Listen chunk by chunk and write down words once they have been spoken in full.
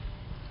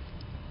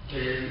to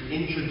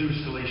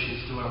introduce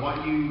Galatians to it, I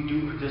want you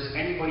to does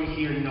anybody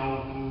here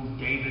know who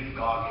David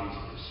Goggins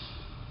is?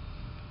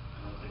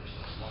 I don't think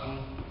so. One,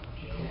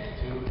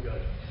 two,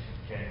 good.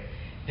 Okay.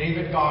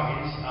 David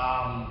Goggins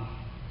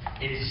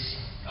is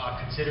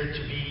considered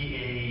to be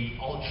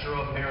a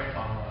ultra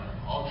marathon runner.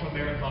 Ultra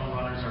marathon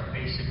runners are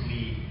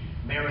basically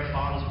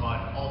marathons,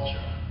 but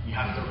ultra. You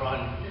have to run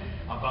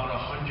about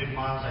 100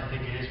 miles, I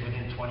think it is,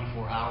 within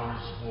 24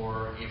 hours,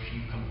 or if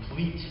you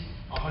complete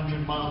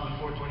 100 miles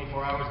before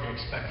 24 hours, they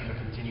expect you to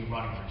continue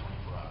running for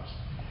 24 hours.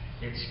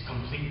 It's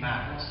complete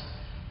madness.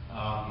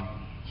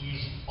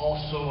 He's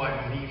also, I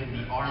believe,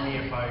 in the Army,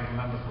 if I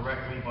remember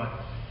correctly, but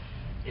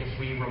if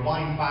we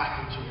rewind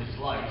back into his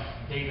life,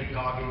 David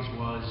Goggins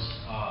was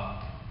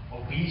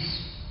obese,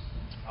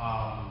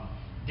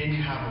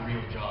 didn't have a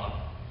real job,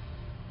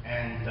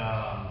 and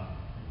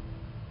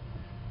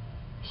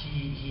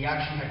he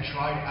actually had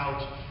tried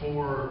out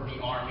for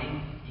the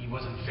Army. He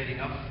wasn't fit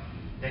enough.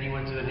 Then he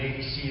went to the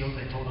Navy SEALs.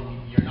 They told him,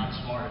 you're not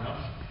smart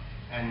enough.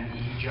 And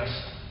he just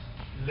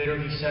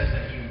literally says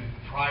that he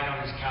cried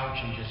on his couch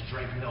and just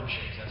drank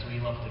milkshakes. That's what he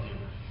loved to do.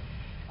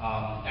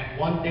 And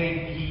one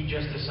day he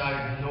just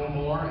decided no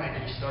more, and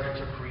he started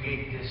to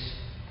create this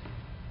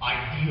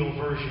ideal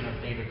version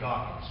of David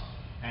Goggins.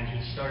 And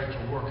he started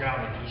to work out,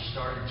 and he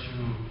started to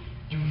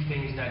do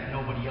things that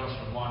nobody else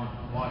would want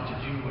to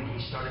do, and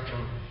he started to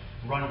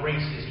run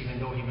races even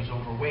though he was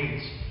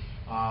overweight.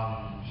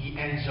 He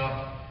ends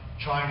up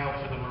trying out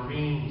for the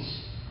Marines,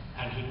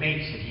 and he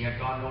makes it. He had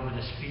gotten over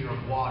this fear of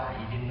water.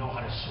 He didn't know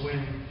how to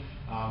swim.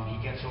 He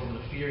gets over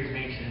the fear, he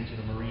makes it into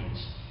the Marines.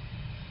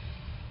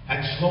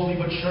 And slowly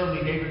but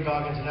surely, David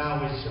Goggins now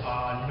is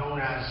known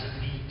as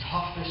the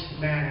toughest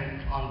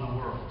man on the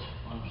world,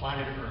 on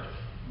planet Earth.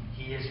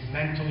 He is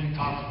mentally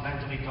tougher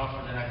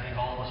than I think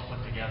all of us put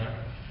together.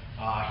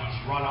 He's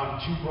run on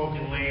 2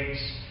 broken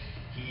legs.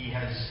 He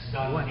has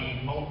done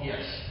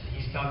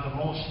he's done the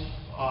most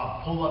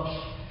pull-ups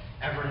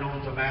ever known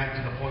to man,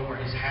 to the point where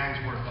his hands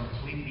were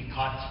completely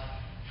cut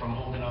from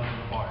holding onto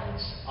the bar.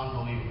 It's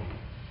unbelievable.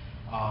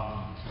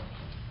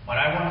 But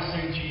I want to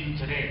say to you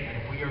today that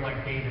if we are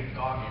like David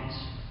Goggins,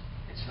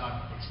 it's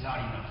not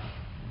enough.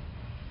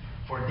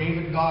 For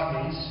David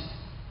Goggins,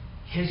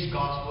 his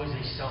gospel is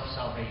a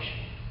self-salvation.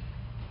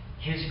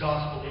 His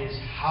gospel is,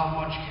 how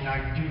much can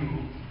I do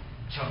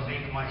to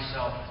make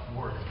myself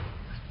worthy?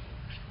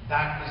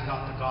 That is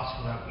not the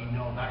gospel that we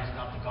know. That is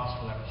not the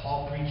gospel that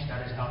Paul preached.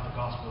 That is not the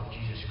gospel of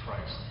Jesus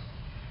Christ.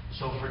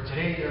 So for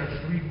today, there are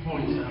 3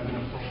 points that I'm going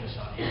to focus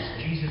on.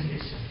 Jesus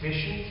is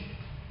sufficient.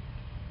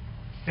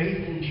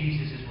 Faith in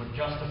Jesus is what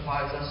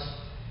justifies us.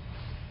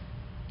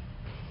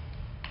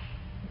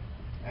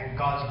 And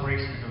God's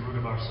grace is the root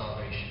of our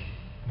salvation.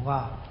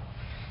 Wow.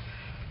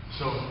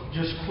 So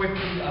just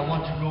quickly, I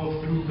want to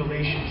go through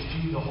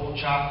Galatians 2, the whole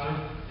chapter.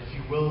 If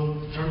you will,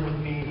 turn with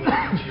me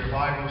to your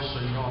Bibles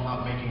so you know I'm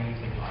not making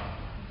anything up.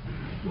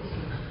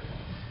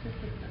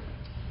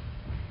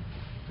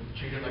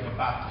 Treat it like a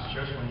Baptist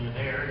church. When you're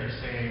there, just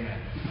say amen.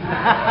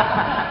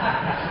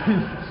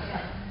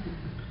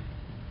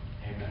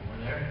 Amen.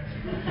 We're there?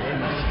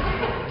 Amen.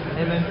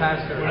 Amen,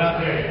 Pastor. We're not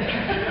there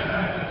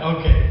yet.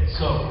 Okay,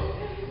 so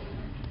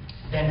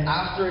then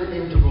after an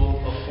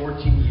interval of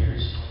 14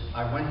 years,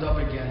 I went up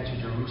again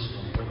to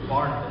Jerusalem with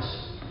Barnabas,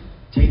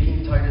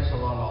 taking Titus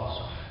along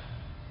also.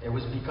 It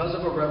was because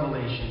of a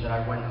revelation that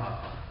I went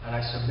up, and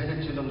I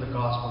submitted to them the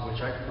gospel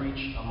which I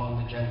preach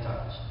among the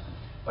Gentiles.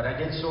 But I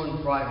did so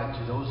in private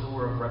to those who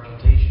were of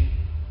reputation,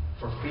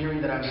 for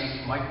fearing that I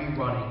might be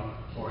running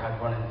or had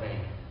run in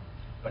vain.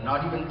 But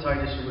not even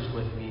Titus, who was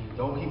with me,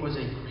 though he was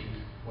a Greek,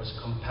 was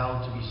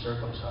compelled to be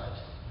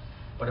circumcised.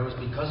 But it was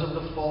because of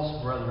the false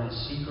brethren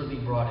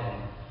secretly brought in,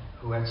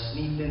 who had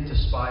sneaked in to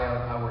spy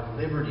out our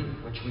liberty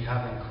which we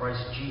have in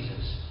Christ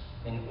Jesus,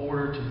 in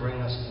order to bring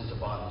us into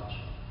bondage.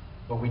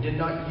 But we did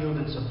not yield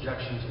in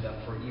subjection to them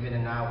for even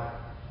an hour,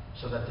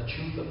 so that the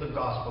truth of the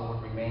gospel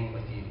would remain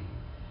with you.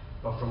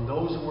 But from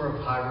those who were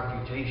of high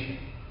reputation,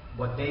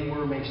 what they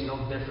were makes no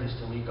difference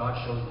to me. God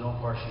shows no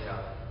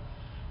partiality.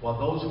 While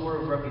those who were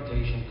of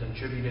reputation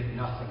contributed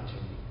nothing to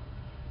me.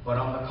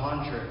 But on the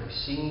contrary,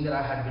 seeing that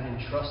I had been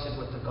entrusted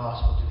with the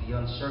gospel to the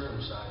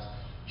uncircumcised,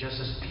 just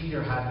as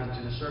Peter had been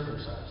to the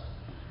circumcised.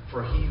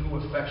 For he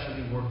who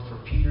effectually worked for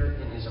Peter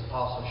in his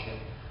apostleship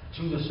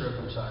to the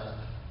circumcised,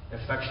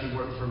 effectually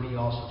worked for me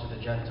also to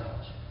the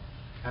Gentiles.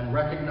 And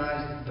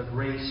recognized the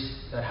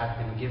grace that had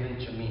been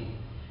given to me.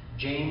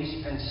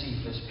 James and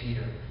Cephas,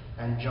 Peter,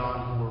 and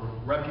John, who were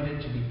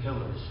reputed to be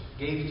pillars,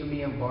 gave to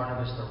me and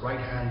Barnabas the right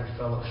hand of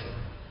fellowship,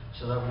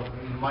 so that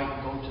we might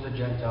go to the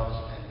Gentiles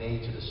and they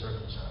to the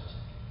circumcised.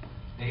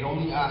 They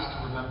only asked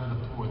to remember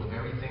the poor, the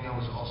very thing I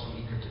was also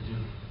eager to do.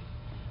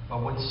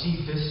 But when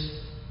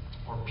Cephas,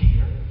 or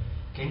Peter,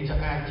 came to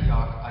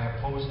Antioch, I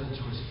opposed him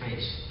to his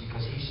face,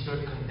 because he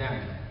stood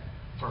condemned.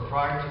 For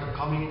prior to the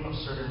coming of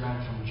certain men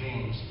from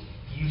James,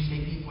 he used to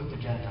eat with the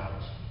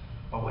Gentiles.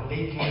 But when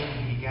they came,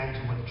 he began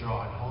to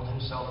withdraw and hold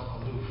himself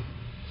aloof,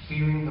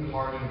 fearing the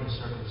party of the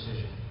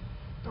circumcision.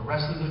 The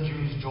rest of the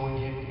Jews joined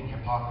him in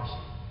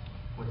hypocrisy,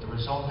 with the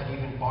result that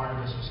even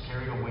Barnabas was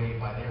carried away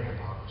by their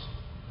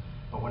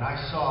when I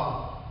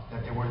saw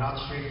that they were not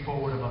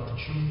straightforward about the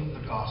truth of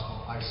the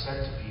gospel, I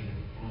said to Peter,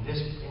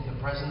 in the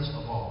presence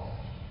of all,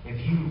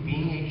 if you,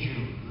 being a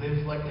Jew,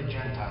 live like the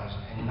Gentiles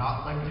and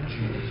not like the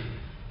Jews,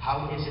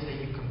 how is it that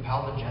you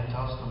compel the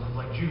Gentiles to live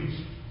like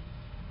Jews?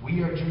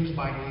 We are Jews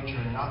by nature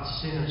and not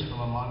sinners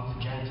from among the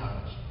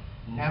Gentiles.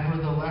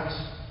 Nevertheless,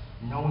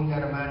 knowing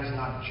that a man is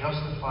not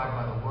justified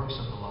by the works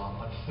of the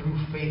law, but through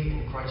faith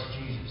in Christ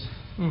Jesus,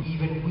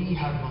 even we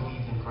have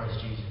believed in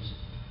Christ Jesus,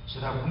 so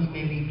that we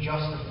may be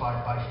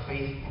justified by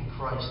faith in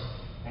Christ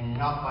and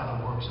not by the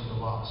works of the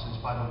law, since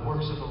by the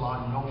works of the law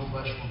no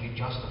flesh will be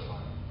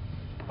justified.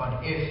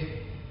 But if,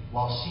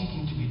 while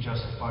seeking to be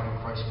justified in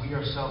Christ, we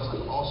ourselves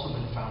have also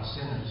been found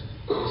sinners,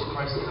 is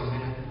Christ a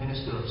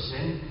minister of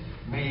sin?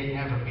 May it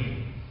never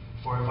be.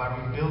 For if I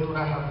rebuild what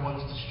I have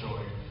once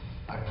destroyed,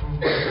 I prove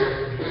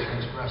myself to be a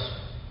transgressor.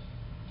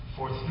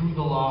 For through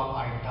the law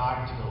I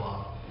died to the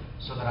law,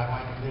 so that I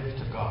might live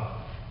to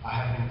God. I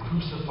have been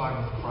crucified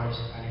with Christ,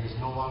 and it is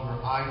no longer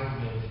I who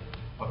live,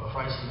 but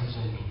Christ lives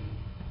in me.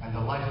 And the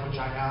life which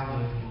I now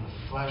live in the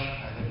flesh,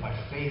 I live by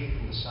faith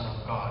in the Son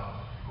of God,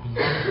 who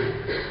loved me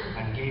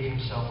and gave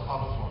himself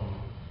up for me.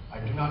 I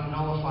do not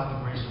nullify the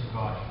grace of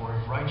God, for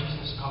if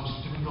righteousness comes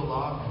through the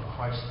law, then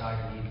Christ died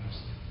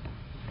needlessly.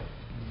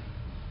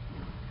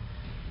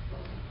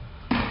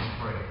 Let's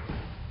pray.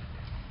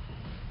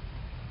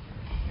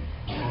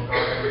 Lord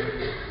God,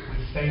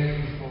 we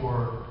thank you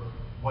for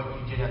what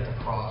you did at the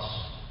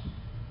cross.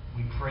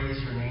 We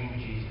praise your name,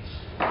 Jesus.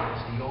 It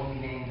is the only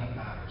name that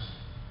matters.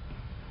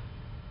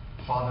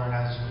 Father, and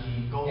as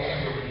we go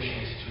through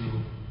Galatians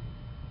 2,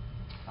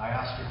 I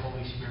ask your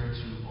Holy Spirit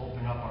to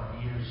open up our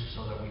ears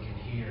so that we can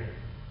hear,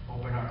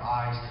 open our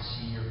eyes to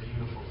see your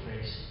beautiful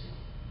face.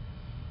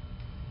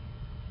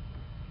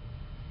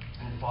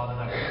 And Father,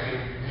 that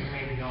we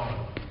may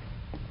know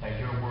that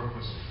your work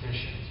was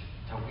sufficient,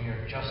 that we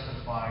are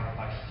justified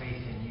by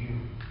faith in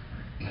you,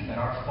 and that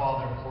our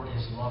Father poured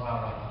his love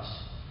out on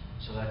us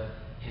so that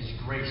his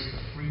grace, the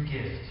free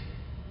gift,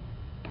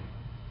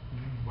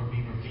 would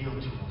be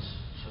revealed to us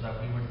so that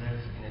we would live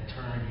in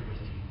eternity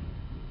with you.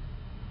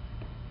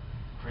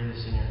 Pray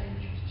this in your name,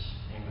 Jesus.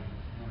 Amen.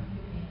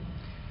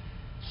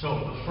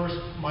 So,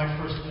 my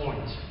first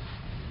point,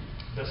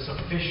 the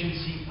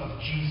sufficiency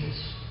of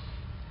Jesus.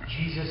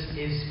 Jesus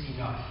is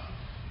enough.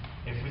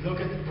 If we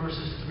look at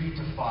verses 3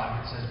 to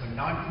 5, it says, "But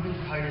not even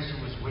Titus,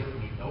 who was with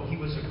me, though he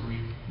was a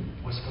Greek,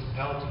 was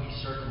compelled to be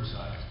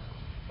circumcised.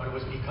 But it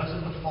was because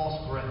of the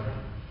false brethren,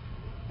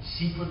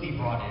 secretly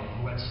brought in,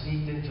 who had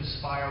sneaked in to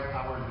spy out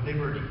our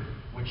liberty,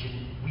 which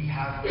we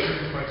have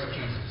in Christ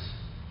Jesus,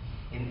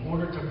 in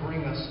order to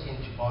bring us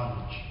into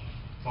bondage.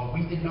 But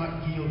we did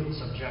not yield in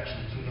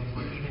subjection to them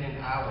for even an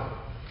hour,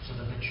 so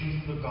that the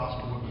truth of the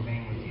gospel would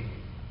remain with you."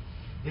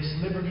 This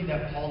liberty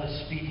that Paul is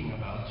speaking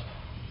about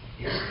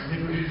is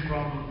liberty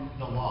from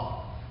the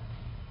law.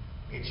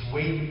 It's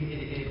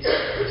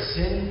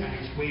sin and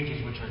its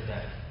wages, which are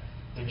death.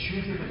 The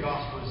truth of the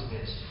gospel is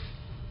this,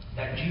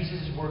 that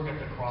Jesus' work at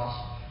the cross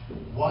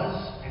was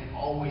and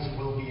always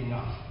will be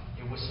enough.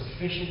 It was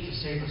sufficient to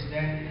save us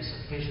then, it is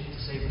sufficient to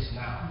save us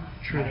now.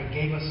 True. And it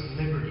gave us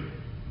liberty.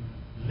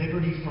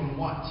 Liberty from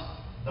what?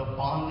 The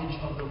bondage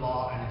of the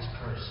law and its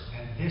curse.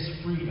 And this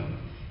freedom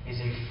is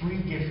a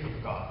free gift of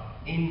God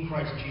in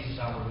Christ Jesus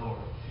our Lord.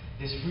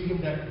 This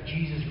freedom that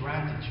Jesus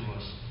granted to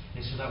us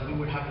is so that we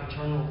would have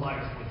eternal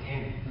life with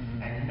him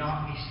and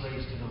not be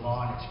slaves to the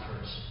law and its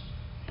curse.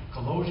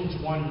 Colossians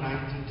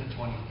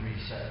 1:19-23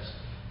 says,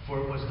 "For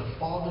it was the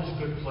Father's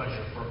good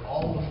pleasure for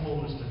all the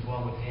fullness to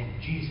dwell within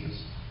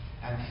Jesus,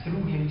 and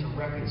through him to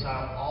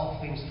reconcile all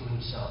things to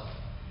himself,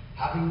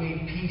 having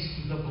made peace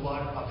through the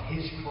blood of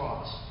his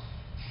cross.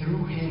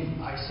 Through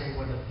him, I say,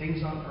 whether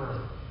things on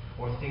earth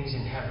or things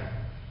in heaven.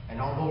 And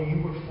although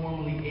you were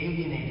formerly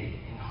alienated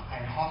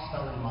and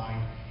hostile in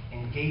mind,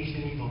 engaged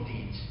in evil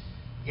deeds,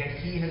 yet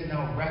he has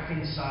now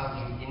reconciled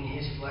you in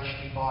his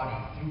fleshly body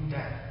through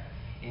death,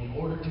 in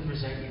order to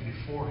present you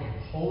before him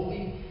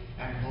holy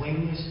and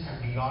blameless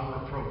and beyond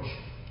reproach.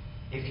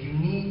 If you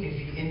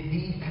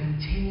indeed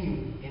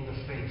continue in the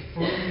faith,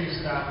 firmly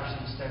established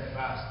and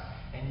steadfast,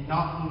 and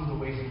not moved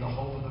away from the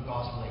hope of the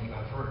gospel that you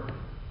have heard."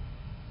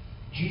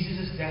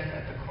 Jesus' death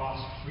at the cross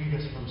freed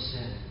us from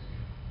sin,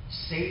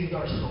 saved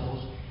our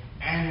souls,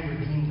 and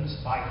redeemed us.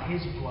 By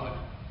his blood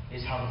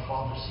is how the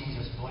Father sees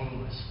us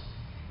blameless.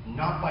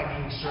 Not by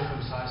being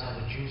circumcised,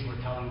 as the Jews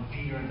were telling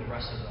Peter and the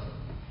rest of them.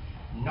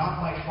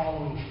 Not by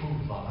following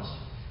food laws,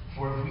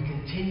 for if we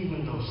continue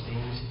in those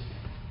things,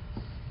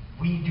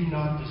 we do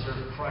not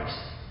deserve Christ,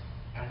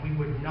 and we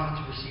would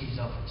not receive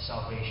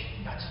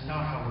salvation. That's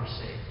not how we're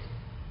saved.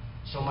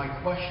 So my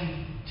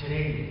question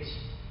today is,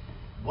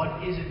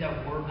 what is it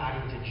that we're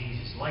adding to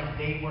Jesus, like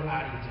they were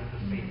adding to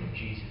the faith of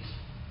Jesus?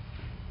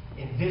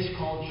 In this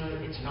culture,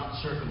 it's not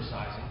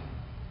circumcising.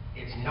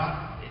 It's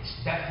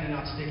definitely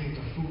not sticking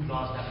to food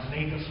laws that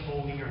make us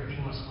holy or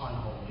deem us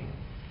unholy.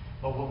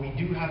 But what we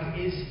do have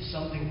is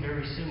something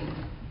very similar.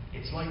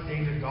 It's like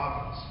David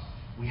Goggins.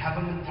 We have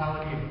a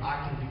mentality of,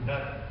 I can do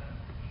better.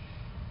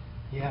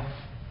 Yeah.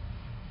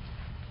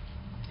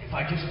 If if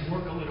I just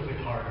work a little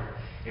bit harder,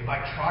 if I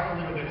try a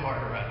little bit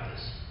harder at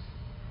this,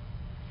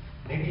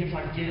 maybe if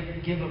I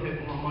give a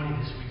bit more money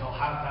this week, I'll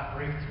have that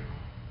breakthrough.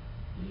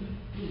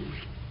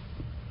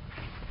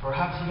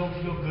 Perhaps you don't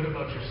feel good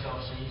about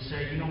yourself, so you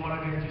say, you know what,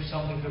 I'm going to do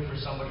something good for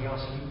somebody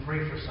else, and you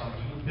pray for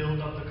somebody. You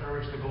build up the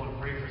courage to go and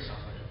pray for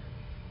somebody.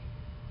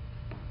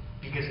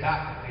 Because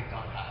that will make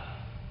God happy.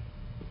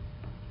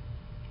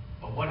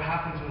 But what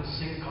happens when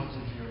sin comes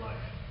into your life?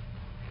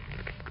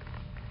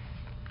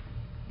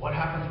 What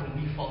happens when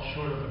we fall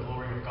short of the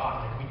glory of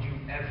God, like we do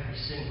every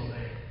single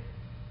day?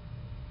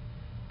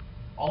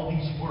 All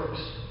these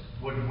works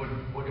would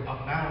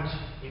amount,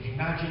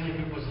 imagine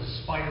if it was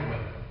a spider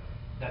web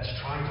that's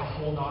trying to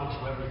hold on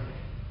to everything,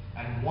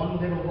 and one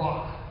little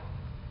rock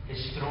is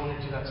thrown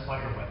into that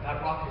spider web.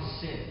 That rock is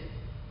sin,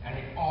 and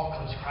it all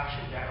comes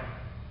crashing down.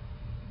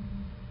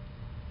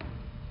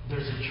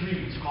 There's a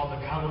tree, it's called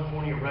the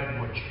California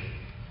redwood tree.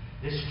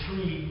 This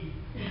tree,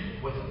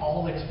 with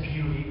all its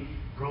beauty,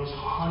 grows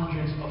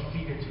hundreds of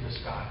feet into the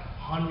sky.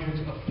 Hundreds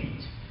of feet.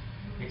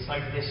 It's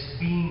like this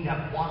being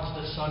that wants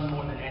the sun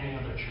more than any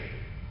other tree.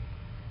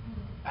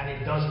 And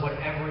it does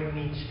whatever it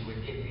needs to.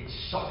 It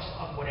sucks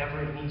up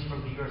whatever it needs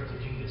from the earth to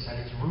do this. And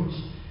its roots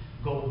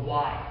go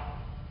wide.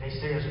 They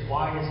say as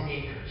wide as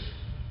acres.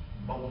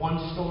 But one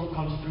storm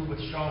comes through with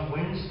strong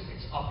winds,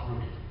 it's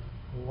uprooted.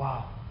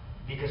 Wow.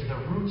 Because the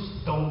roots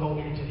don't go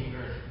into the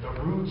earth.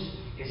 The roots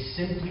is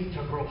simply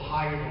to grow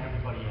higher than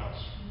everybody else.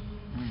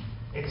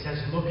 It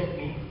says, look at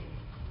me.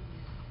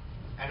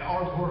 And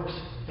our works,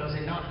 does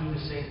it not do the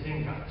same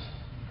thing, guys?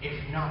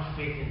 If not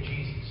faith in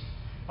Jesus.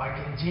 By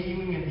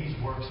continuing in these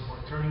works,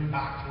 we're turning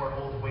back to our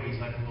old ways,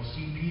 like we'll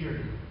see Peter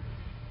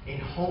do, in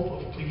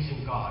hope of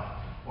pleasing God,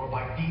 or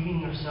by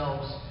deeming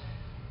ourselves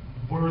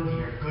worthy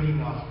or good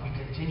enough, we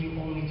continue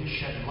only to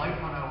shed light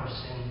on our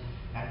sin,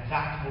 and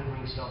that will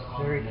bring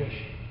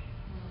self-condemnation.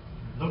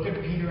 Look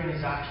at Peter and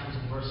his actions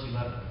in verse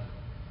 11.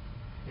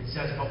 It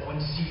says, but when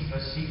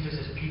Cephas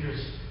is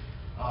Peter's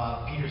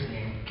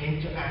name,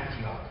 came to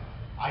Antioch,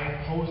 I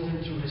opposed him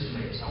to his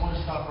face. I want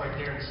to stop right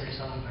there and say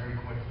something very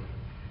quickly.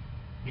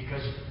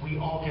 Because we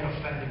all get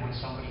offended when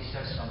somebody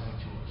says something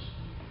to us.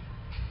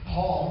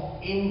 Paul,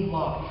 in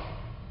love,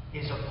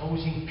 is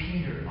opposing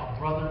Peter, a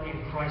brother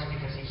in Christ,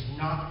 because he's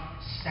not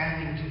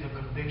standing to the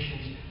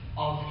convictions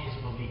of his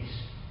beliefs.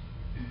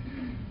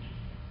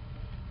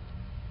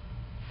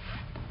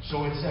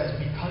 So it says,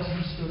 because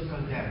he stood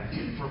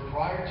condemned, for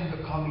prior to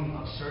the coming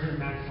of certain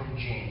men from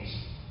James,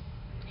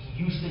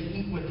 he used to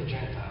eat with the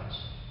Gentiles.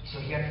 So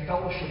he had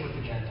fellowship with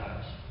the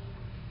Gentiles.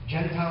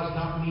 Gentiles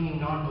not meaning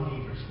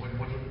non-believers. What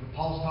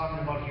Paul's talking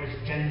about here is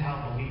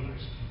Gentile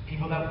believers.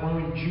 People that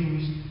weren't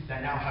Jews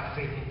that now have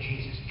faith in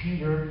Jesus.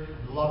 Peter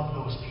loved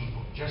those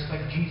people, just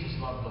like Jesus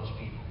loved those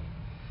people.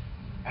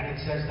 And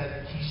it says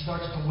that he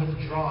starts to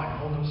withdraw and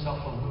hold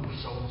himself aloof,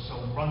 so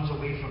runs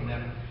away from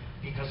them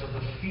because of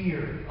the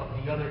fear of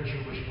the other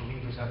Jewish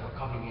believers that were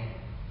coming in.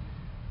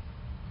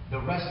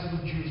 The rest of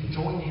the Jews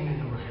joined him in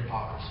the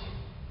hypocrisy.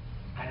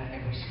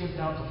 And we skip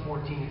down to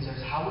 14, it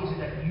says, how is it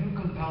that you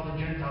compel the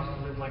Gentiles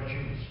to live like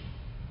Jews?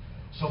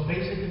 So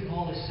basically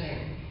Paul is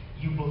saying,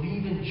 you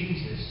believe in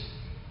Jesus,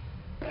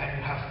 and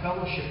you have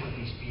fellowship with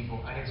these people,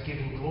 and it's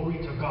giving glory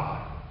to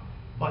God.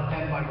 But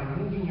then by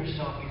removing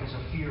yourself because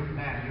of fear of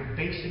man, you're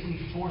basically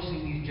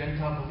forcing these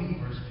Gentile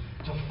believers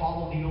to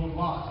follow the old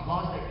laws.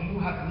 Laws that you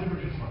have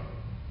liberty from.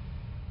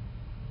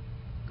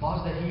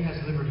 Laws that he has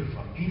liberty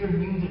from. Peter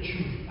knew the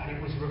truth, and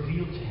it was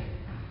revealed to him.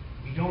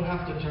 We don't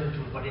have to turn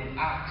to it, but in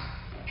Acts,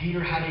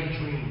 Peter had a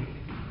dream,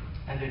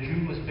 and the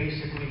dream was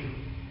basically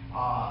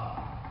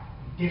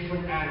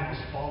different animals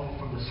falling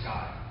from the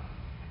sky.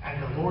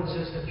 And the Lord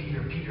says to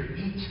Peter, Peter,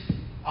 eat,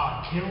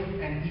 kill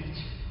and eat.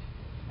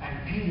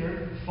 And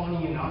Peter,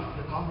 funny enough,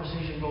 the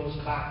conversation goes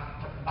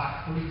back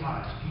 3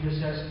 times. Peter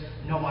says,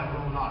 no, I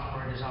will not,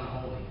 for it is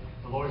unholy.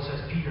 The Lord says,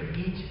 Peter,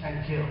 eat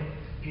and kill.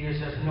 Peter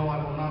says, no, I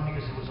will not,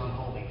 because it was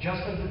unholy. Just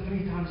like the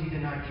 3 times he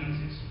denied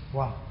Jesus.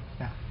 Wow.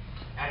 Yeah.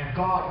 And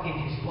God, in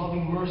his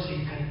loving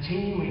mercy,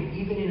 continuing,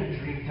 even in a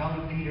dream,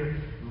 telling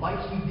Peter, like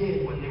he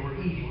did when they were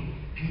eating,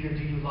 Peter,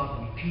 do you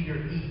love me? Peter,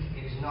 eat.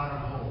 It is not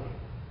unholy.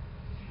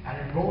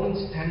 And in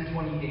Romans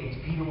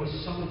 10:28, Peter was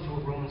summoned to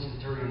a Roman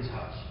centurion's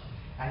house.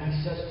 And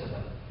he says to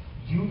them,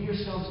 you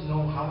yourselves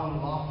know how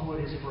unlawful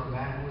it is for a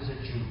man who is a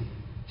Jew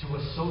to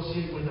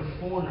associate with a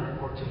foreigner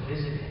or to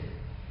visit him.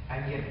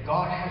 And yet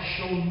God has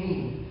shown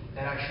me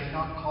that I should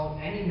not call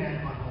any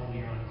man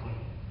unholy or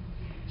unclean.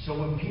 So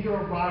when Peter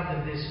arrived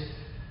at this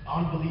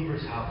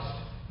unbeliever's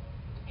house,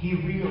 he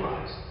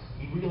realized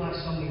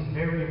something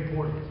very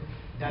important.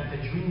 That the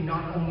dream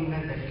not only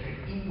meant that he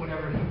could eat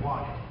whatever he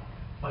wanted,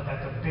 but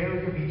that the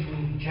barrier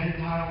between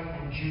Gentile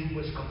and Jew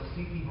was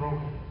completely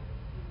broken.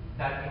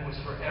 That it was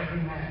for every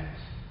man.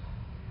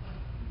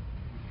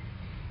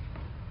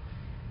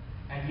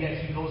 And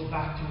yet he goes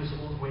back to his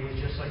old ways,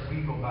 just like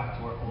we go back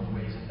to our old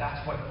ways. And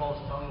that's why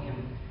Paul's telling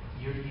him,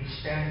 you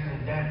stand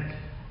condemned.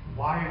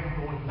 Why are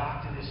you going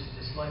back to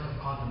this life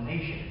of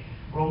condemnation?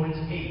 Romans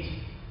 8,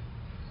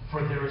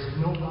 for there is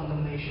no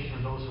condemnation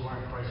for those who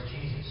are in Christ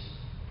Jesus.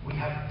 We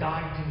have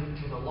died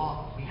to the law.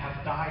 law. We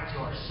have died to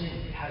our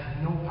sin. It has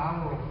no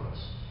power over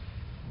us.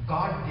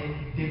 God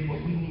did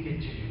what we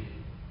needed to do,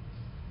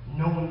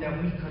 knowing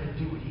that we couldn't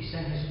do it. He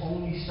sent His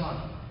only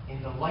Son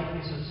in the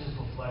likeness of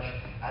sinful flesh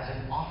as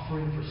an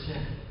offering for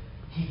sin.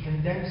 He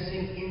condemned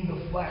sin in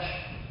the flesh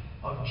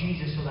of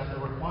Jesus so that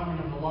the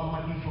requirement of the law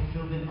might be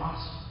fulfilled in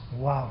us.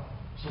 Wow.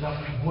 So that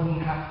we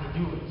wouldn't have to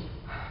do it.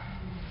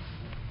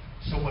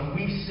 So when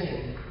we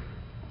sin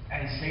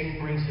and Satan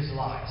brings his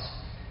lies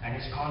and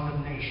his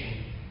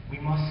condemnation, we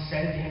must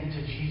send him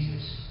to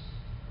Jesus.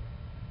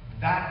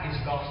 That is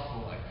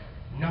gospel-like.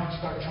 Not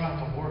start trying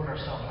to work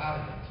ourselves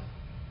out of it.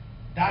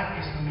 That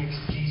is what makes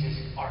Jesus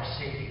our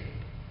Savior.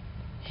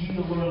 He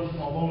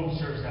alone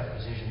serves that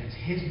position. It's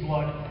His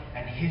blood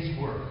and His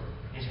work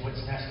is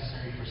what's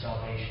necessary for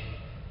salvation.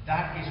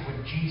 That is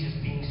what Jesus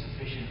being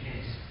sufficient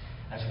is.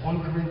 As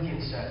 1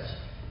 Corinthians says,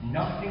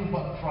 nothing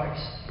but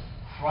Christ.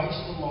 Christ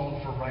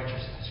alone for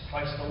righteousness.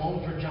 Christ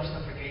alone for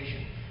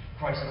justification.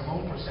 Christ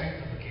alone for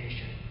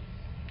sanctification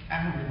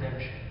and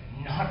redemption.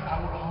 Not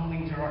our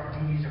humblings or our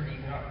duties or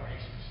even our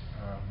graces.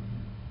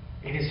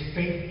 It is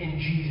faith in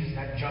Jesus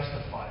that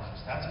justifies us.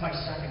 That's my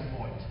second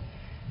point.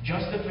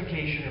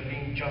 Justification, or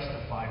being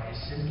justified, is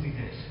simply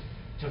this: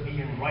 to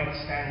be in right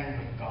standing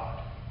with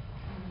God.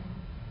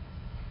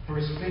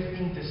 Verse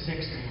 15 to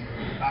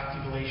 16, back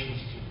to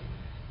Galatians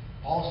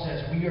 2. Paul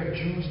says, we are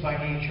Jews by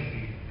nature,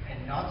 Peter,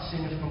 and not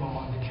sinners from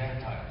among the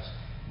Gentiles.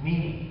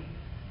 Meaning,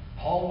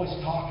 Paul was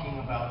talking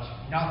about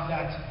not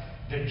that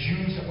the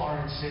Jews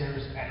aren't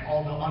sinners and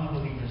all the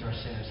unbelievers are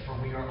sinners, for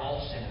we are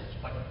all sinners.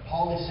 But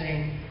Paul is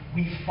saying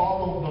we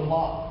followed the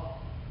law.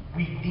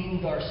 We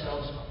deemed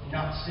ourselves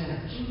not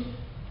sinners.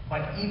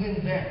 But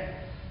even then,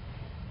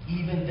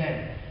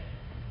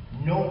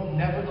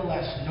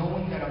 nevertheless,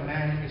 knowing that a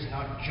man is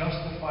not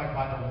justified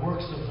by the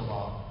works of the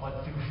law,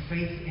 but through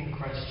faith in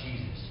Christ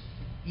Jesus,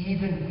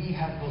 even we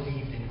have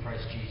believed in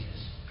Christ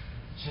Jesus,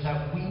 so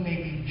that we may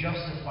be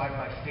justified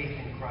by faith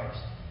in Christ,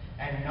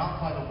 and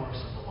not by the works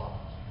of the law.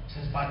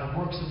 Since by the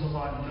works of the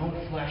law no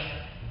flesh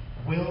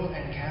will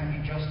and can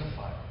be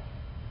justified.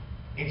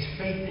 It's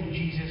faith in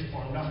Jesus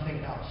or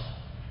nothing else.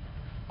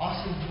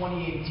 Us in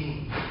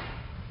 2018,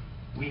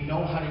 we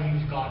know how to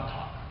use God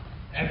talk.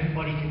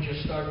 Everybody can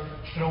just start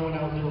throwing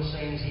out little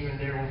sayings here and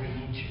there when we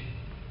need to.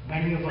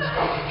 Many of us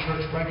go to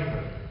church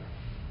regularly.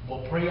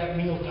 We'll pray at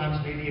meal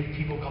times, maybe if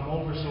people come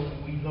over, so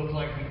we look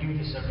like we do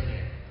this every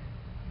day.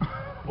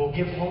 We'll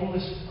give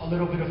homeless a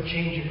little bit of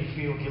change if we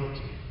feel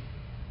guilty.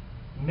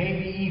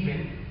 Maybe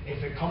even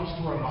if it comes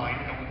to our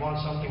mind and we want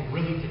something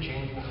really to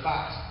change, we'll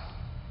fast.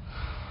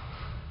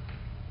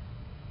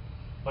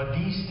 But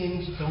these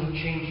things don't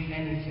change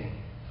anything.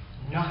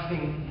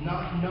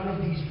 None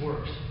of these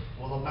works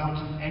will amount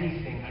to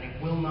anything, and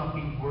it will not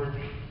be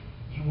worthy.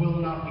 You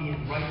will not be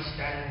in right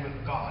standing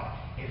with God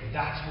if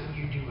that's what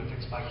you do, if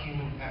it's by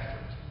human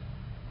effort.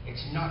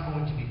 It's not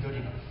going to be good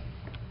enough.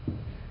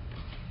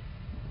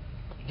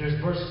 There's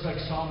verses like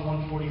Psalm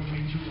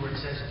 143:2 where it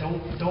says,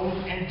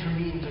 Don't enter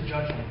me into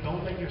judgment.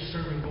 Don't let your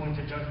servant go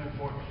into judgment,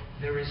 for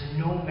there is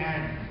no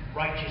man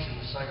righteous in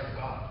the sight of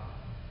God.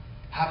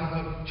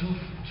 Habakkuk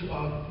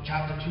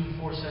chapter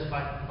 2:4 says,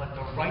 But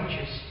the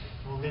righteous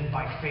will live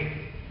by faith.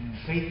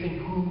 Faith in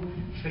who?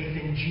 Faith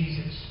in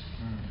Jesus.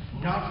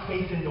 Not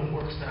faith in the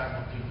works that I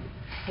will do.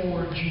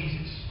 For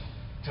Jesus.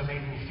 To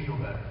make me feel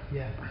better.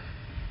 Yeah.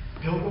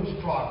 Pilgrim's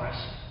Progress,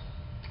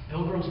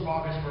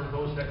 for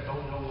those that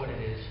don't know what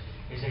it is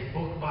a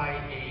book by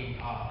a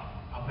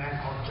man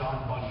called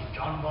John Bunyan.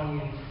 John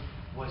Bunyan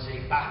was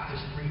a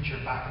Baptist preacher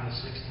back in the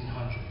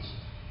 1600s.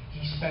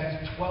 He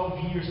spent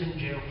 12 years in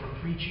jail for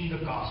preaching the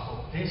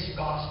gospel, this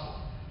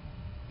gospel,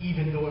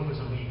 even though it was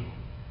illegal.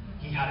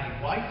 He had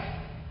a wife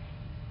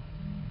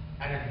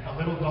and a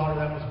little daughter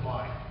that was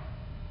blind.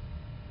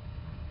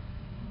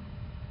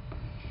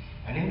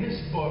 And in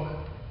this book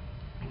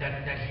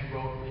that he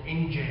wrote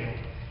in jail,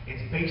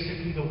 it's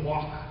basically the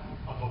walk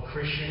of a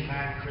Christian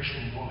man,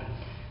 Christian woman.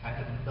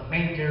 And the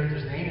main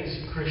character's name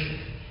is Christian.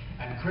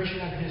 And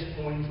Christian at this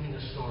point in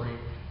the story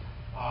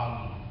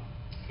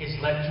is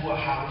led to a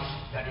house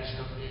that is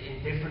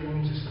in different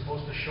rooms is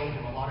supposed to show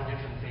him a lot of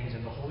different things.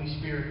 And the Holy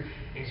Spirit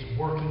is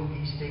working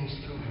these things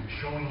through him,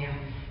 showing him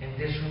in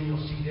this room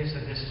you'll see this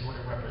and this is what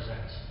it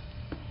represents.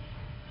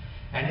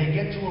 And they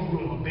get to a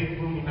room, a big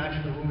room.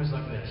 Imagine the room is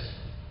like this.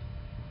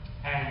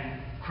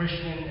 And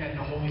Christian and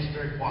the Holy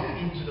Spirit walk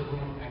into the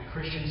room, and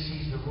Christian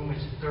sees the room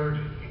is dirty.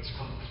 It's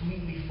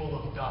completely full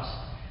of dust.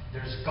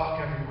 There's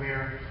gunk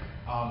everywhere.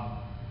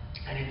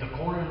 And in the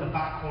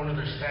back corner,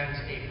 there stands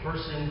a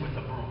person with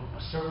a broom,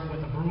 a servant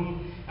with a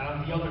broom. And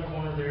on the other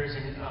corner, there is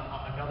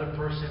another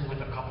person with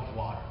a cup of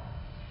water.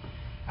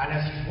 And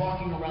as he's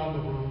walking around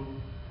the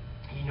room,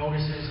 he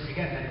notices,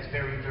 again, that it's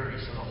very dirty.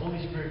 So the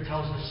Holy Spirit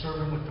tells the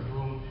servant with the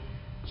broom,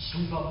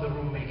 sweep up the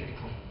room, make it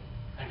clean.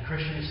 And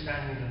Christian is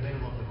standing in the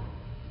middle of the room.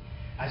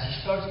 As he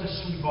starts to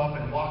sweep up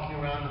and walking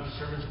around, the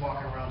servant's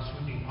walking around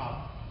sweeping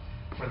up.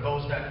 For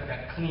those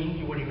that clean,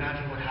 you would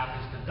imagine what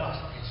happens to dust.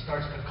 It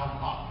starts to come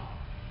up.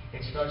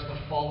 It starts to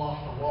fall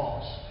off the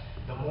walls.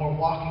 The more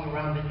walking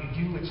around that you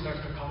do, it starts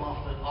to come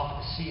off the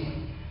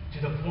ceiling.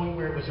 to the point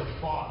where it was a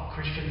fog.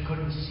 Christian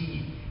couldn't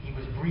see. He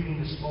was breathing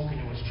the smoke and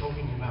it was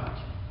choking him out.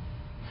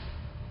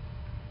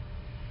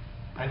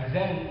 And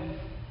then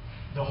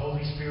the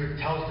Holy Spirit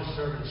tells the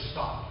servant,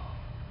 stop,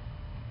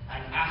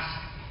 and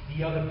ask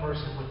the other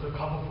person with the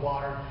cup of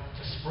water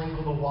to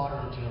sprinkle the water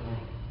into the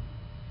room.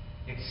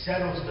 It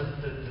settles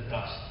the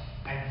dust,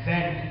 and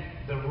then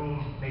the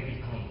room may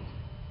be cleaned.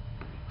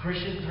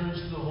 Christian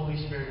turns to the Holy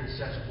Spirit and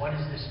says, what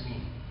does this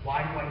mean?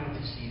 Why do I need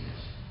to see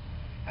this?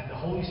 And the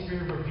Holy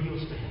Spirit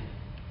reveals to him,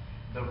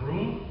 the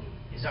room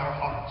is our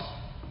hearts.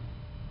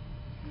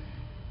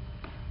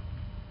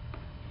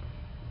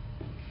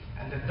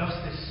 And the dust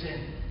is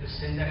sin, the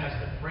sin that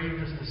has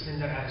depraved us, the sin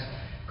that has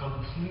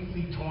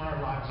completely torn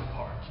our lives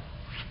apart.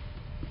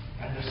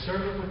 And the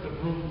servant with the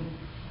broom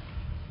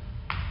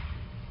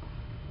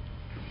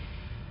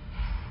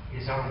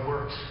is our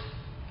works.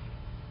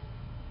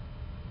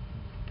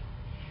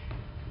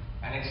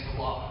 And it's the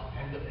law.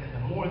 And the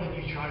more that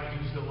you try to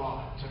use the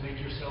law to make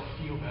yourself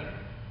feel better,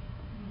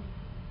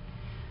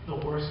 the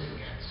worse it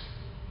gets.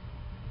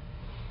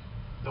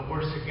 The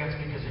worse it gets,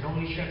 because it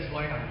only sheds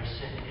light on your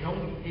sin. It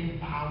only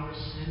empowers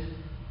sin.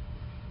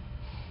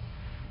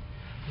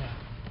 Yeah.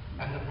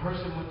 And the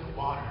person with the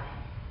water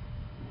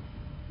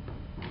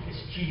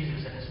is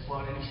Jesus and his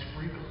blood, and he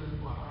sprinkles his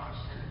blood on our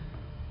sin.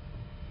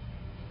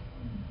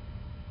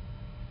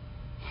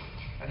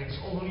 And it's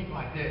only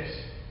by this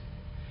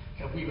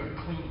that we are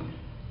clean.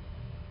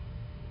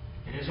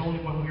 It is only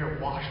when we are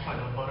washed by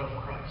the blood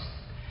of Christ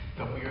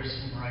that we are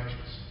seen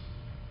righteous.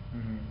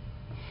 Mm-hmm.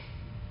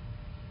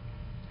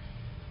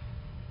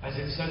 As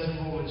it says in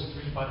Romans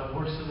 3, by the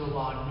works of the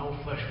law, no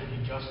flesh will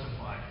be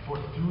justified. For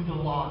through the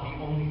law, the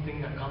only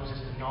thing that comes is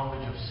the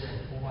knowledge of sin.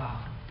 Wow.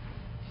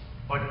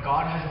 But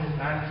God has been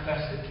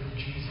manifested through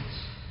Jesus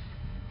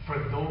for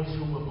those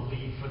who will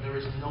believe, for there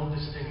is no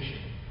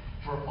distinction.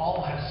 For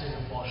all have sinned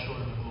and fall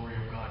short of the glory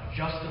of God.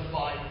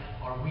 Justified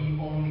are we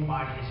only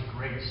by his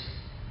grace,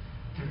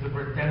 through the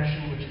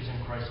redemption which is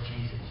in Christ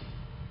Jesus.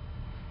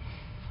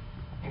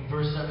 In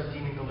verse 17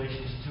 in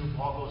Galatians 2,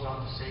 Paul goes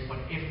on to say, but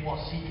if while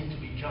seeking to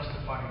be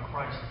justified in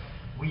Christ,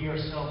 we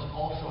ourselves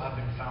also have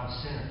been found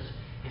sinners,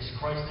 is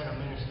Christ then a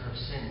minister of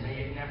sin? May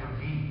it never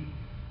be.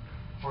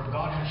 For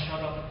God has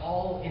shut up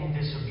all in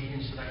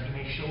disobedience so that he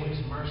may show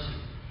his mercy.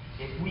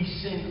 If we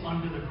sin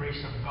under the grace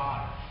of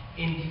God,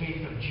 in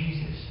faith of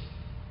Jesus,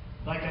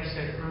 like I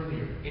said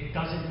earlier, it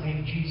doesn't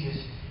make Jesus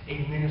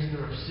a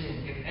minister of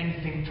sin. If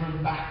anything, turn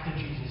back to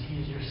Jesus.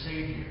 He is your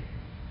Savior.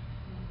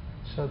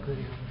 So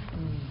good.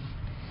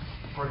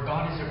 For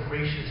God is a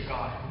gracious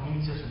God who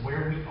meets us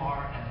where we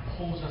are and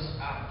pulls us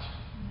out.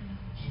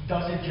 He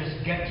doesn't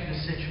just get to the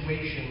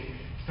situation,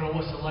 throw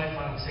us a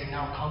lifeline and say,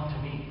 now come to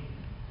me,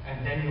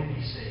 and then you'll be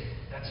saved.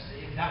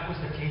 If that was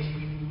the case,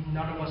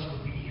 none of us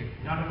would be here.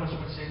 None of us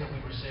would say that we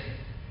were saved.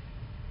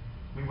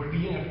 We would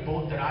be in a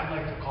boat that I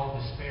like to call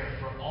despair,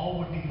 for all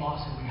would be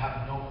lost and we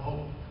have no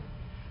hope.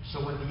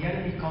 So when the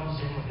enemy comes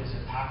in with his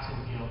attacks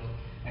and guilt,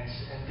 and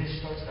this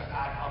starts to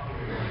add up in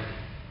your life,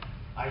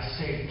 I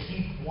say,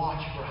 keep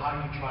watch for how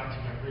you try to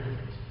get rid of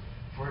it.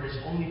 For it is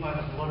only by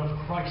the blood of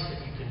Christ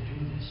that you can do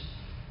this.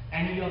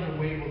 Any other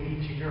way will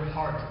lead to your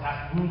heart,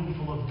 that room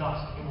full of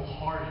dust. It will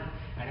harden,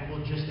 and it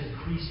will just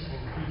increase and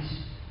increase.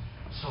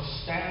 So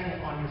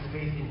stand on your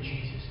faith in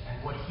Jesus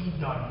and what he's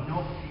done,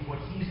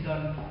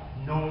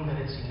 knowing that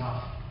it's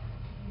enough.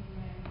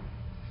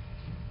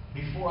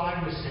 Before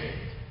I was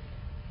saved,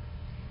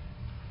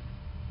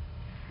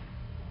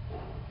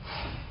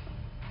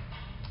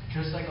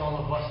 just like all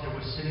of us, there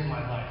was sin in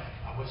my life.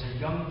 I was a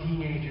young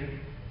teenager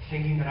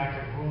thinking that I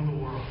could rule the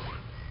world.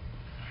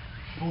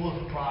 Full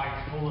of pride,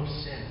 full of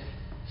sin.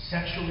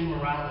 Sexual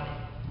immorality.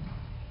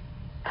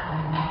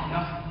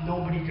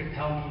 Nobody could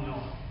tell me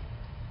no.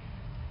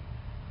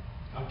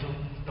 Until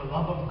the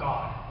love of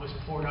God was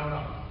poured out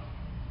on me.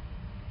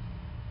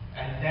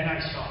 And then I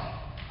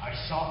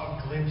saw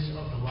a glimpse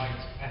of the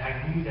light, and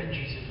I knew that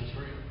Jesus was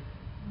real.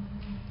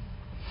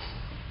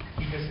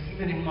 Because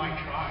even in my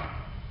trial,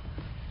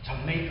 to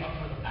make up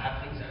for the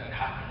bad things that had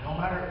happened, no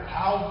matter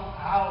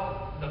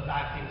how the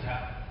bad things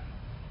happened,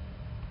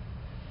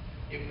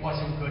 it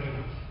wasn't good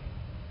enough.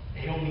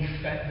 It only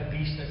fed the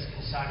beast that's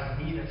inside of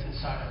me, that's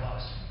inside of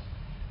us.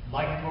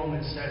 Like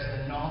Romans says,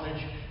 the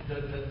knowledge,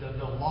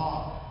 the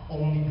law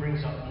only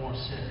brings up more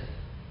sin.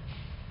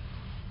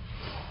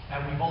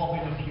 And we've all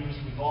been abused,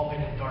 we've all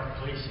been in dark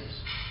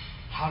places.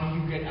 How do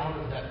you get out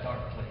of that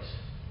dark place?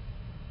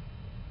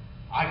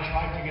 I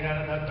tried to get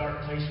out of that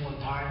dark place one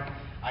time.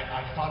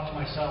 I thought to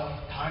myself,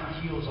 time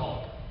heals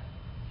all.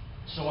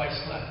 So I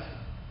slept.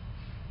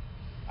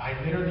 I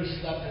literally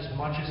slept as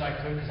much as I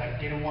could because I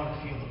didn't want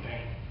to feel the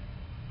pain.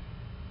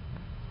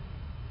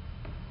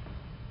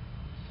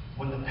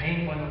 When the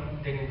pain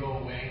didn't go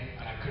away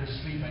and I couldn't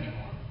sleep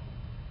anymore,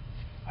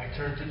 I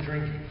turned to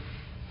drinking.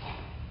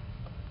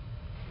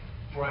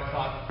 For I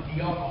thought,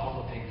 the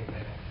alcohol will take the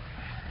pain.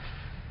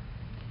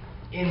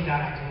 In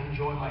that I can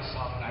enjoy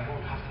myself and I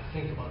won't have to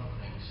think about the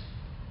things.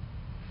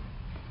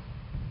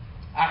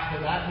 After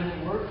that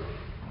didn't work,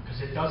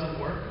 because it doesn't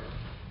work,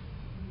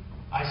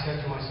 I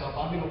said to myself,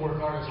 I'm going to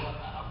work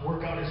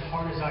out as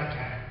hard as I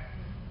can.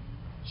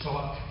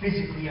 So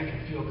physically I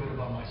can feel good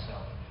about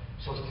myself.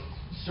 So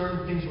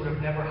certain things would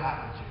have never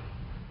happened to me.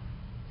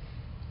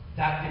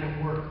 That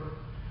didn't work.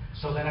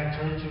 So then I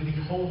turned to the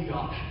holy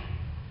option.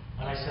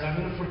 And I said, I'm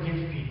going to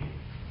forgive people.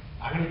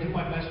 I'm going to do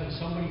my best. When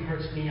somebody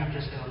hurts me, I'm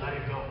just going to let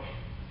it go.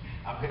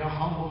 I'm going to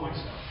humble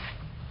myself.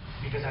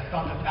 Because I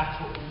felt that that's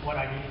what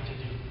I needed to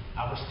do.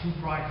 I was too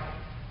prideful.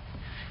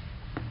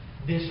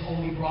 This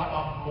only brought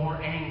up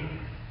more anger,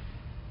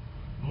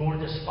 more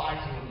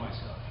despising of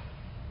myself.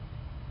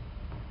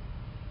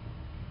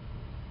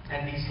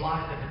 And these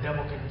lies that the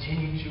devil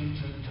continued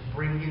to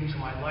bring into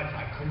my life,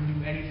 I couldn't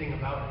do anything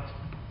about it.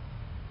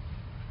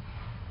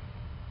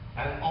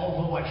 And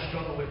although I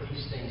struggle with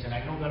these things, and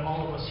I know that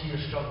all of us here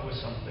struggle with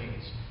some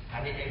things,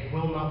 and it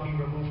will not be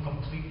removed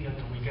completely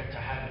until we get to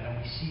heaven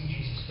and we see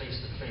Jesus face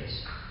to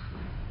face.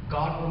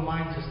 God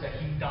reminds us that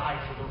He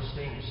died for those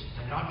things.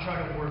 To not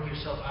try to work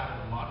yourself out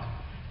of the muck,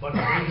 but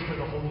wait for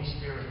the Holy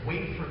Spirit.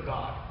 Wait for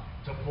God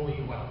to pull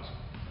you out.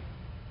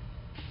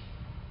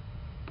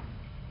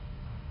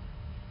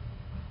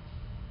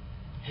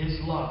 His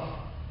love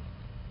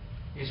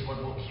is what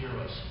will cure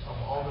us of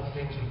all the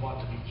things we want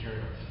to be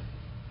cured of.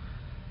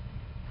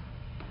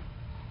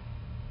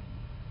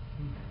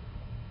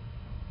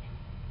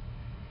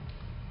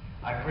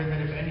 I pray that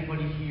if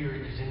anybody here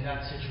is in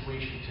that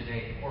situation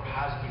today, or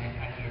has been in,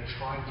 and you're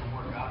trying to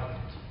work out of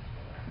it,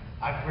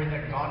 I pray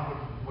that God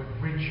would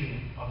rid you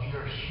of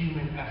your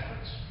human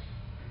efforts.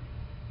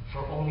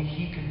 For only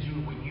He can do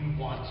what you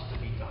want to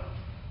be done.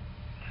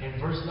 In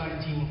verse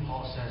 19,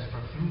 Paul says, "For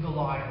through the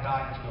law I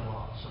died to the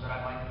law, so that I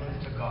might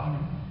live to God."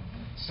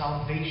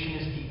 Salvation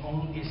is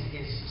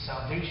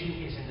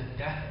in the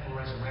death and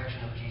resurrection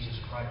of Jesus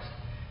Christ.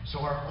 So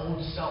our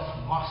old self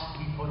must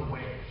be put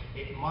away.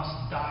 It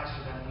must die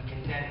so that we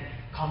can then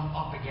come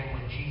up again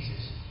with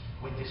Jesus,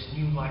 with this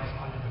new life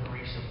under the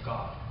grace of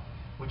God.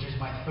 Which is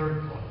my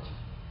third point.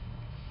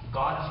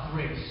 God's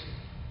grace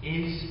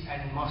is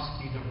and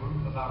must be the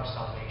root of our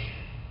salvation.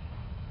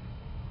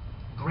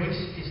 Grace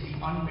is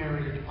the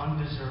unmerited,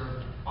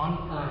 undeserved,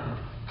 unearned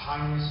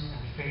kindness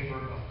and favor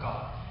of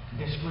God.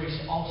 This grace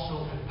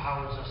also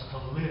empowers us to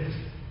live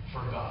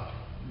for God.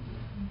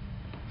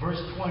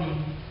 Verse 20,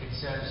 it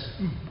says,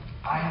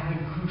 "I have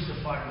been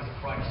crucified with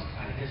Christ,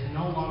 and it is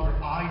no longer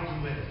I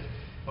who live,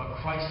 but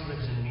Christ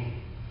lives in me.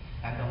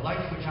 And the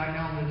life which I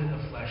now live in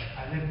the flesh,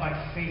 I live by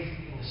faith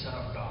in the Son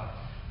of God,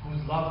 who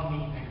loved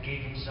me and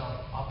gave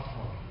Himself up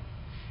for me."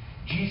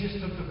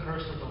 Jesus took the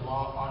curse of the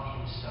law on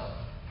Himself.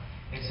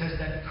 It says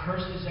that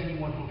cursed is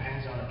anyone who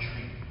hangs on a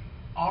tree.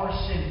 Our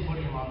sin put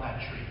Him on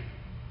that tree.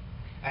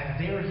 And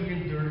there He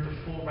endured the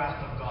full wrath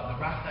of God,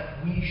 the wrath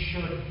that we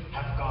should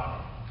have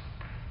gotten.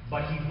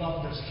 But He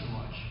loved us too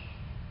much.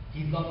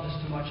 He loved us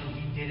too much, and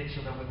He did it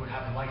so that we would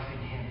have life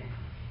in Him.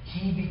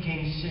 He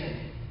became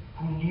sin,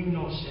 who knew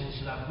no sin,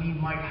 so that we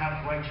might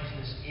have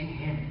righteousness in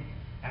Him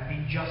and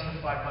be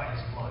justified by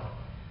His blood.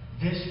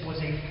 This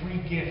was a free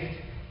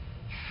gift,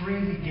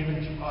 freely given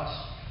to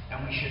us,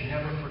 and we should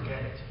never forget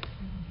it.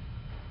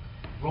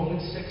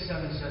 Romans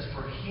 6:7 says,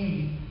 "For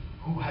He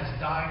who has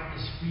died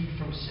is freed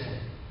from sin."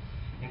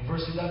 In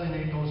verse 11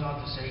 it goes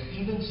on to say,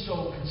 "Even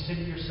so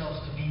consider yourselves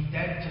to be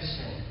dead to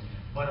sin,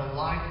 but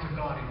alive to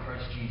God in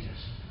Christ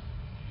Jesus."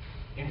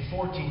 In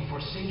 14, "For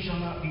sin shall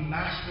not be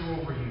master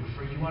over you,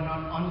 for you are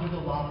not under the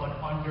law,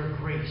 but under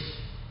grace."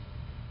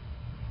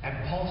 And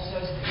Paul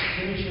says,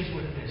 finishes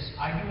with this,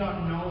 "I do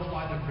not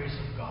nullify the grace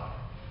of God.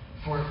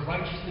 For if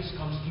righteousness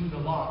comes through the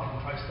law,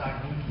 then Christ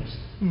died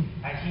needlessly."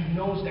 And he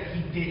knows that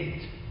he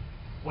didn't.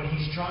 What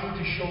he's trying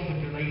to show the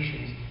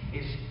Galatians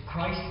is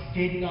Christ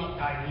did not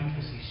die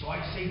needlessly. So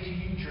I say to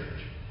you,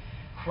 church,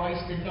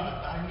 Christ did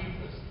not die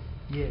needlessly.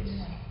 Yes.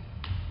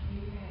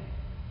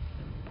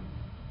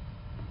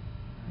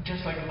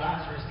 Just like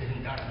Lazarus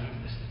didn't die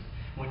needlessly.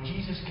 When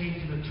Jesus came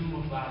to the tomb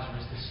of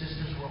Lazarus, the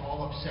sisters were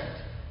all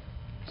upset,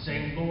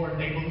 saying, "Lord,"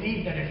 they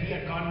believed that if he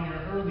had gotten there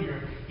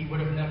earlier, he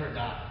would have never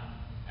died.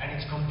 And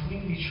it's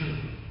completely true.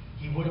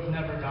 He would have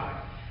never died.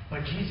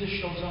 But Jesus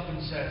shows up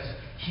and says,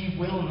 "He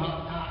will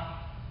not die."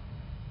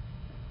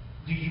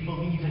 Do you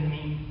believe in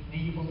me? Do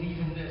you believe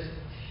in this?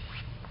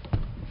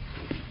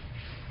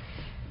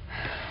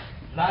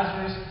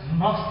 Lazarus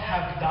must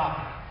have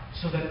died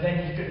so that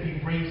then he could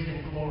be raised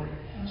in glory,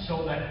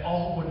 so that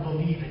all would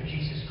believe in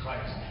Jesus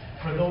Christ.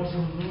 For those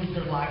who lose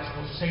their lives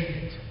will save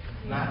it.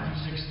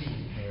 Matthew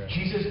 16.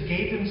 Jesus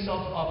gave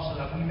Himself up so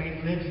that we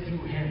may live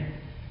through Him,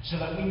 so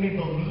that we may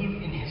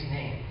believe in His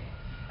name,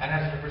 and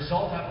as a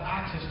result have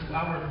access to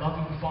our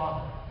loving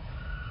Father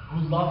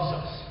who loves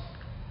us.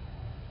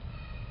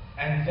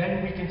 And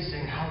then we can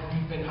sing, "How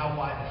deep and how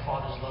wide the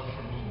Father's love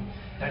for me,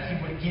 that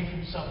He would give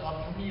Himself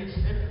up for me a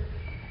sinner."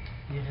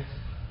 Yes.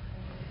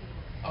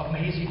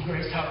 Amazing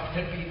grace, how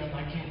heavy that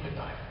my King would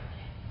die for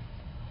me.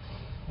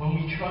 When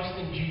we trust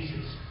in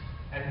Jesus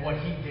and what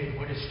He did,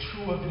 what is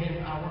true of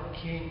Him, our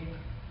King,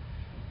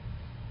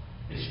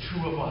 is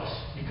true of us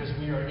because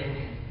we are in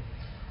Him.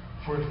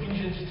 For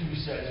Ephesians 2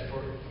 says,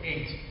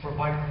 for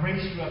by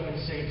grace you have been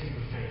saved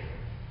through faith.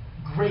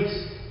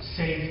 Grace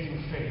saved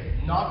through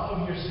faith, not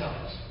of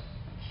yourselves.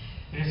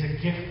 It is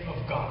a gift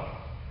of God.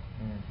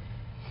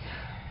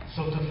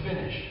 So to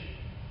finish,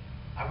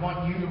 I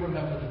want you to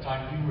remember the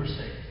time you were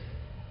saved.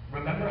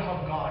 Remember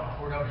how God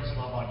poured out His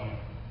love on you.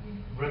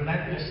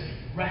 Relentlessly,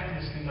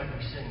 recklessly, like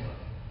we sing of.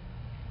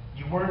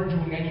 You weren't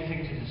doing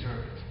anything to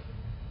deserve it.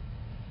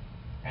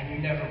 And you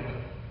never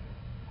will.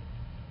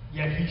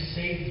 Yet He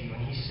saved you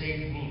and He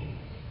saved me.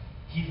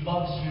 He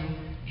loves you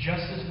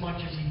just as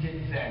much as He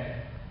did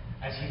then,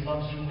 as He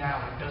loves you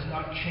now. It does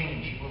not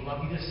change. He will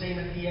love you the same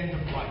at the end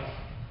of life.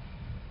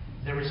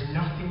 There is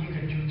nothing you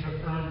can do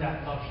to earn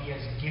that love. He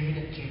has given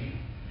it to you.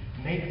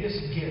 Make this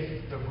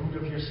gift the root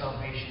of your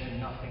salvation and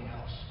nothing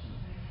else.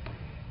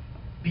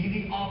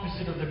 Be the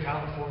opposite of the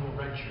California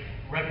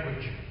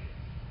redwood tree.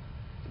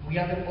 We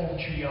have an oak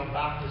tree out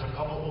back. There's a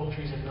couple oak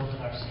trees in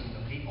Milton. I've seen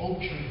them. The oak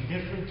tree,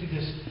 different to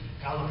this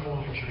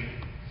California tree,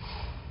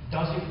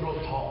 doesn't grow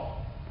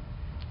tall.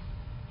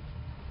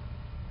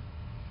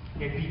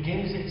 It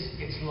begins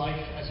its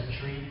life as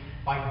a tree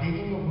by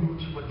digging a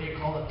root, what they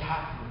call a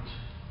taproot,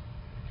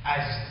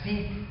 as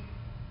deep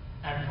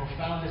and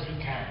profound as you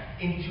can,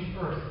 into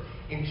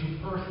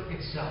earth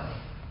itself.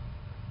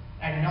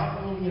 And not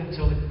only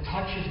until it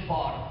touches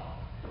bottom,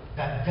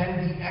 that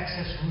then the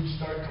excess roots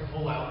start to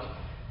pull out,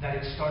 that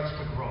it starts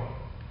to grow.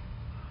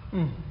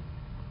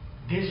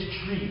 This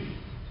tree,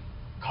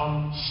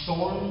 come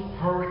storm,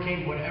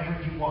 hurricane, whatever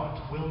you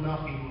want, will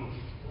not be moved.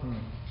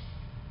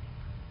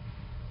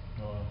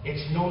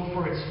 It's known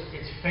for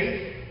its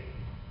faith,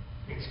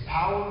 its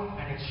power,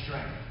 and its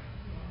strength.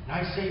 And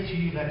I say to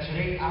you that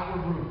today our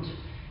root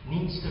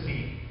needs to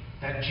be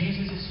that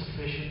Jesus is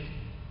sufficient,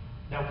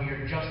 that we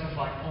are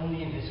justified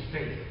only in His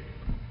faith,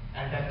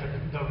 and that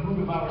the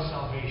root of our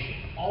salvation,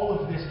 all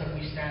of this that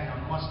we stand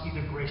on, must be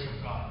the grace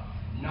of God,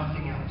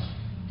 nothing else.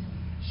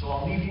 So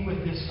I'll leave you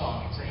with this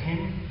song. It's a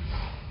hymn.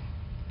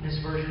 This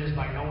version is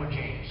by Noah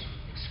James.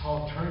 It's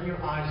called Turn Your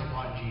Eyes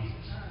Upon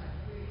Jesus.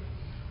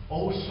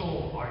 O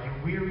soul, are you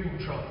weary and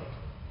troubled?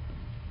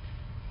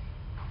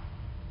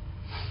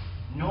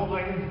 No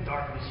light in the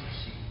darkness you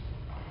see.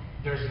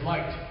 There's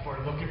light, for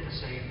look at the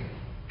Savior,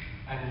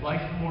 and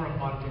life more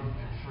abundant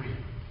and free.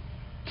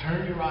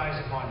 Turn your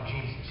eyes upon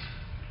Jesus.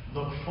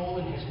 Look full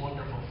in His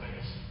wonderful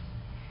face.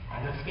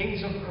 And the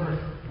things of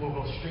earth will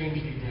go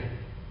strangely dim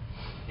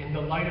in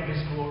the light of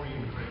His glory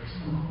and grace.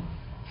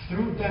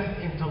 Through death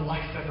into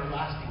life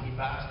everlasting He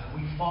passed,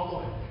 and we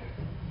follow Him.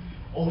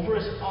 Over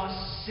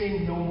us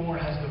sin no more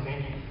has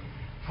dominion,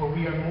 for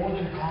we are more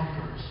than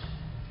conquerors.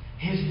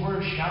 His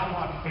word shall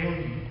not fail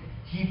you.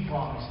 He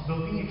promised,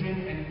 believe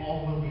Him and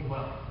all will be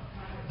well.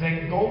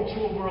 Then go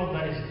to a world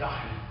that is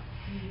dying,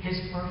 His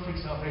perfect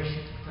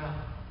salvation to tell.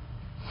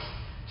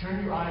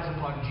 Turn your eyes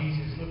upon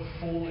Jesus, look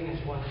full in His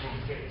wonderful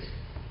face,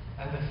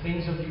 and the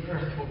things of the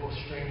earth will go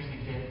strangely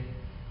dim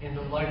in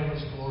the light of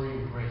His glory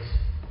and grace.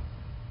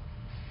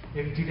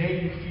 If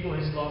today you feel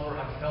His love or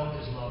have felt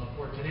His love,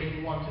 or today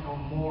you want to know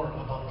more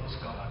about this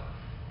God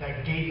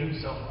that gave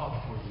Himself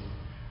up for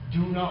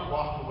you, do not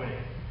walk away,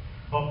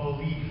 but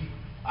believe.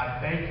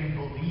 I beg you,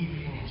 believe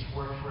in His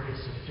work, for it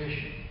is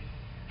sufficient.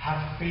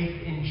 Have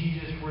faith in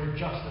Jesus, for it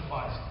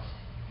justifies us.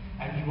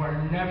 And you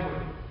are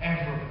never,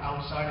 ever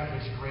outside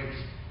of His grace,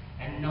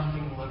 and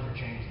nothing will ever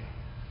change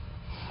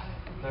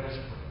that. Let us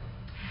pray.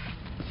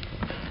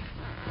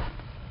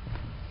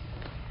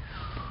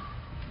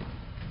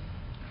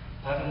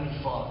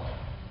 Heavenly Father,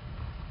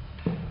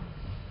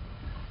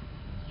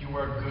 you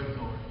are good,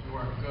 Lord. You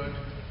are good.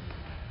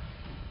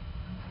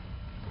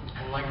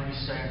 And like we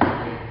sang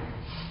today,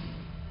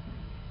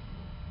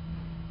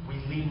 we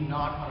lean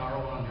not on our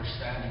own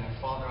understanding.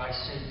 And Father, I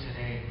say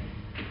today,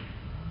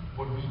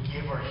 would we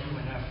give our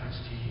human efforts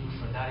to you,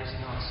 for that is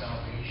not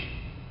salvation.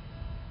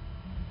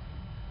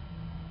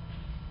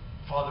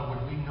 Father,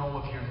 would we know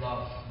of your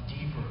love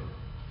deeper?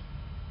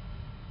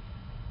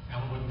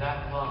 And would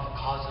that love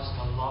cause us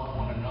to love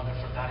one another?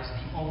 For that is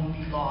the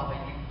only law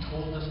that you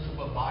told us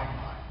to abide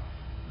by.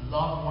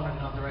 Love one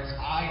another as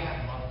I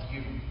have loved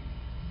you.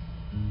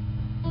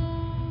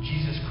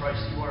 Jesus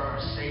Christ, you are our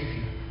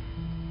Savior.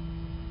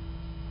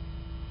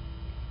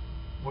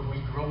 Would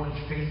we grow in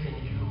faith in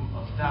you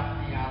of that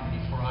reality?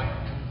 For I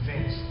am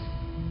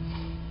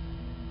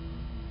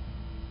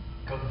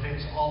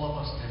convinced all of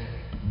us today,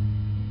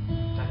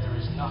 that there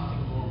is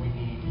nothing more we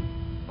need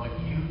but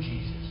you,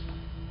 Jesus.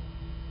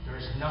 There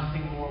is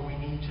nothing more we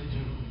need to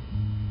do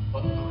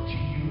but look to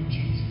you,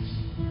 Jesus.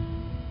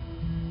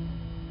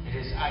 It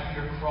is at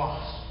your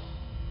cross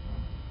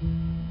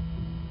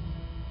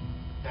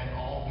that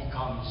all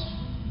becomes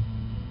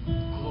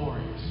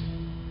glorious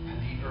and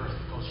the earth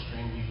goes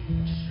strangely